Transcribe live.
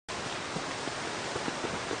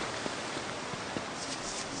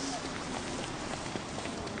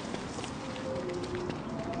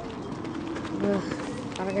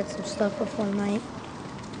get some stuff before night.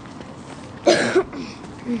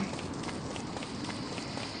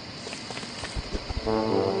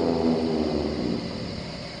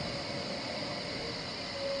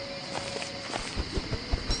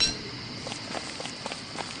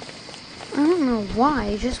 I don't know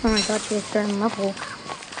why, just when I got to a certain level,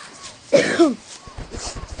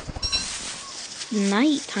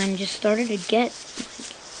 nighttime just started to get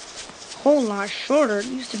like a whole lot shorter. It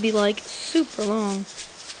used to be like super long.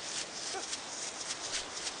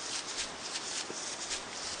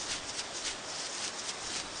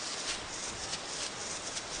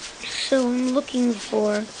 So I'm looking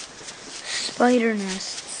for spider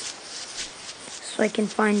nests so I can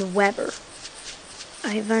find Webber.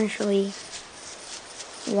 I eventually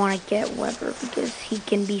want to get Webber because he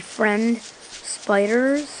can befriend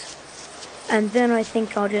spiders, and then I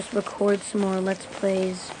think I'll just record some more Let's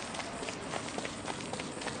Plays.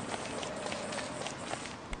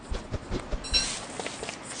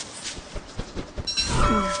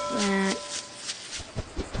 That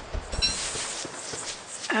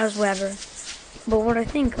as Webber. But what I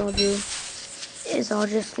think I'll do is I'll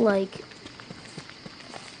just like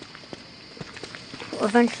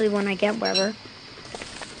eventually when I get Webber,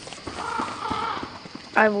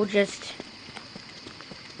 I will just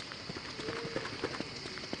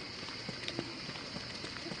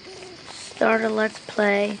start a Let's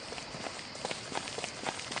Play.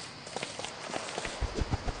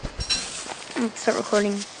 Let's start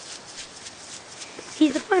recording.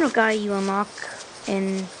 He's the final guy you unlock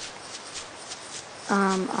in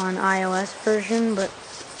on iOS version, but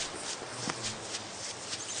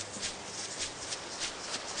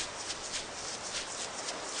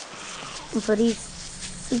he's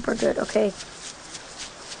super good. Okay,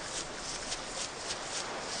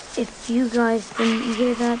 if you guys didn't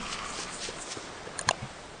hear that,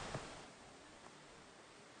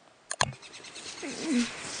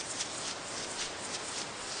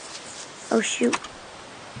 oh shoot.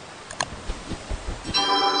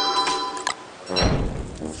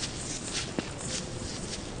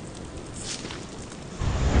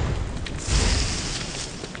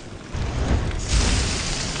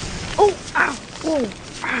 Oh, ow, whoa,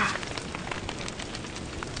 ah.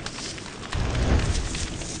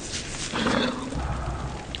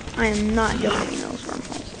 I am not jumping those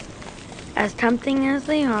wormholes. As tempting as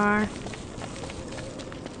they are,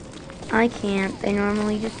 I can't. They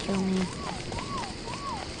normally just kill me.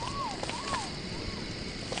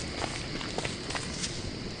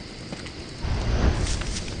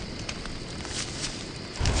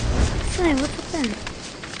 Hey, what's up there?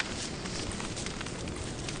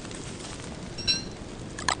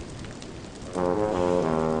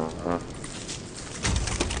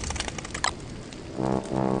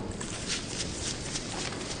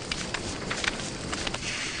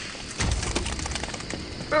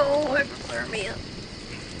 Oh, hypothermia.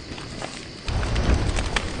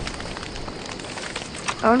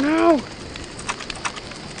 Oh no!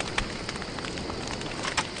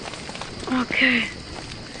 Okay.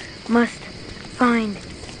 Must find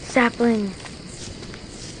sapling.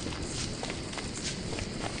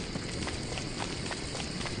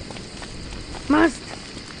 Must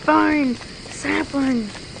find sapling.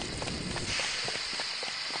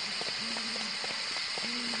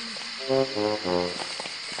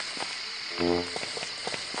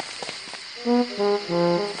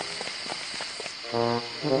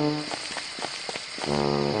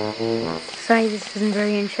 Sorry, this isn't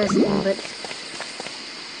very interesting, but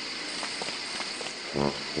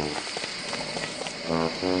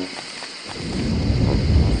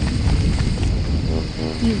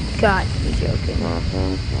you've got to be joking.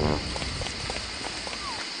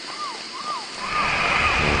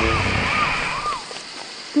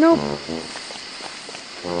 Nope.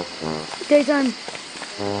 Daytime.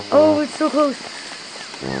 Oh, it's so close.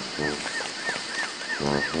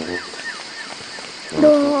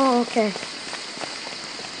 No, okay.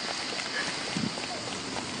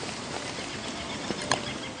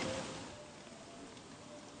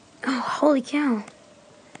 Oh, holy cow.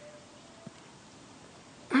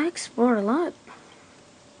 I explored a lot.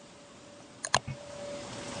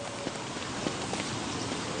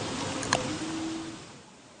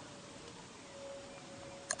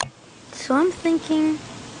 So I'm thinking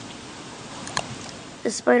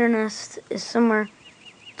the spider nest is somewhere.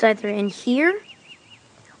 It's either in here,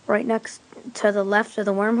 right next to the left of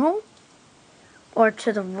the wormhole, or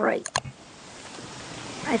to the right.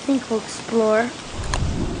 I think we'll explore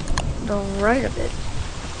the right of it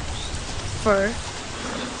first.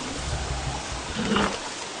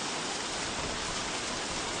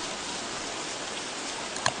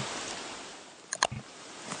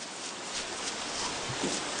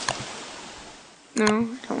 No,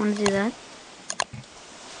 I don't want to do that.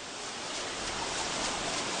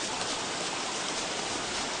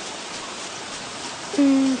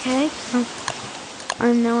 Okay, so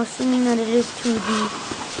I'm now assuming that it is to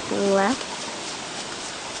the left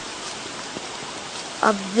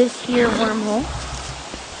of this here wormhole.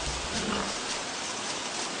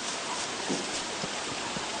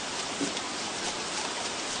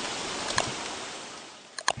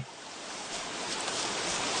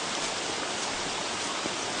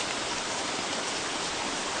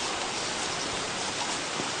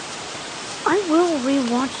 I will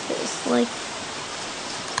rewatch this, like,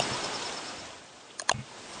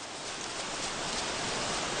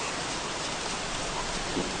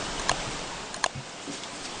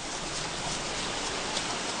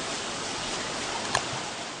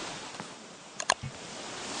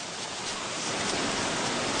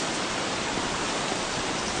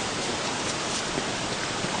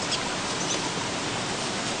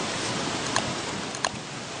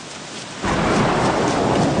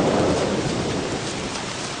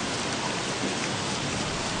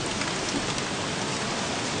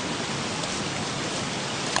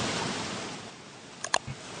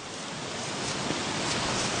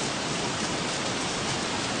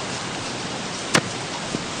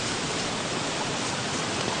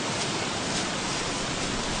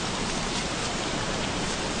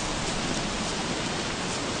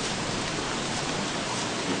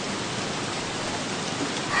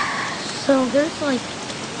 so there's like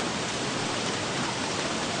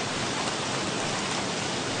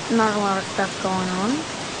not a lot of stuff going on,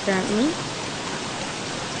 apparently.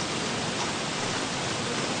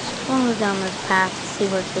 Just follow down this path to see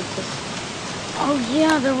where it takes us. Oh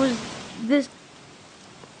yeah, there was this.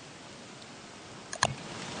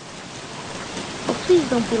 Oh, please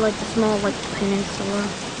don't be like the small, like, peninsula.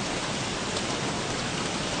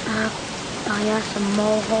 Oh yes, a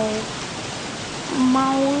mole hole.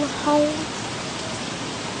 Mole hole.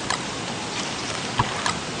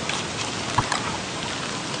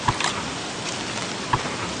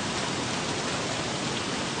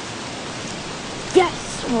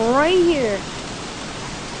 Yes, right here.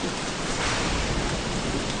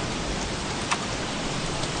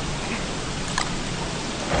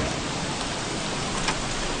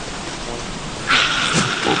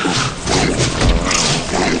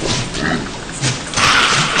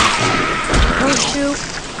 Oh shoot.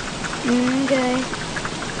 Okay.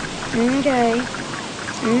 Okay.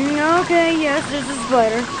 Okay, yes, there's a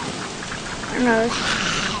spider. Another.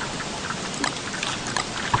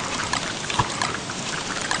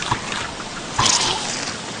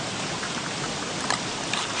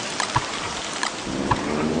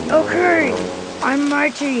 Okay, I'm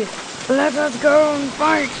mighty. Let us go and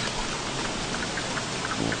fight.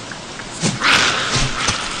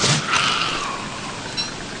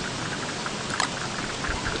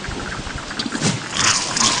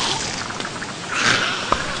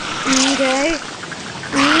 Okay.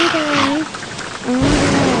 Okay. Okay.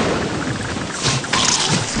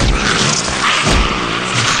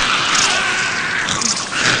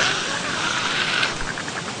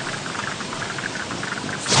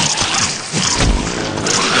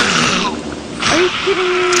 Are you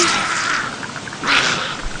kidding me?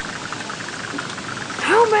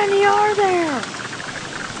 How many are there?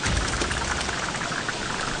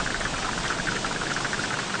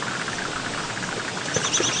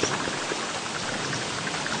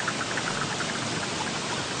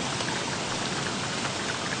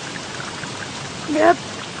 Yep.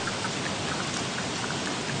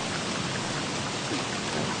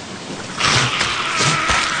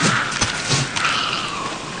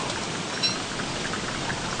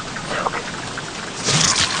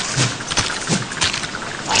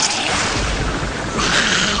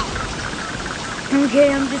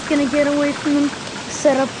 Okay, I'm just gonna get away from them,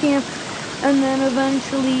 set up camp, and then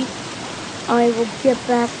eventually I will get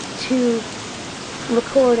back to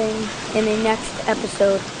recording in the next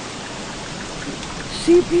episode.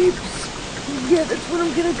 See, peeps? Yeah, that's what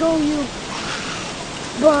I'm gonna call you.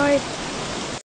 Bye.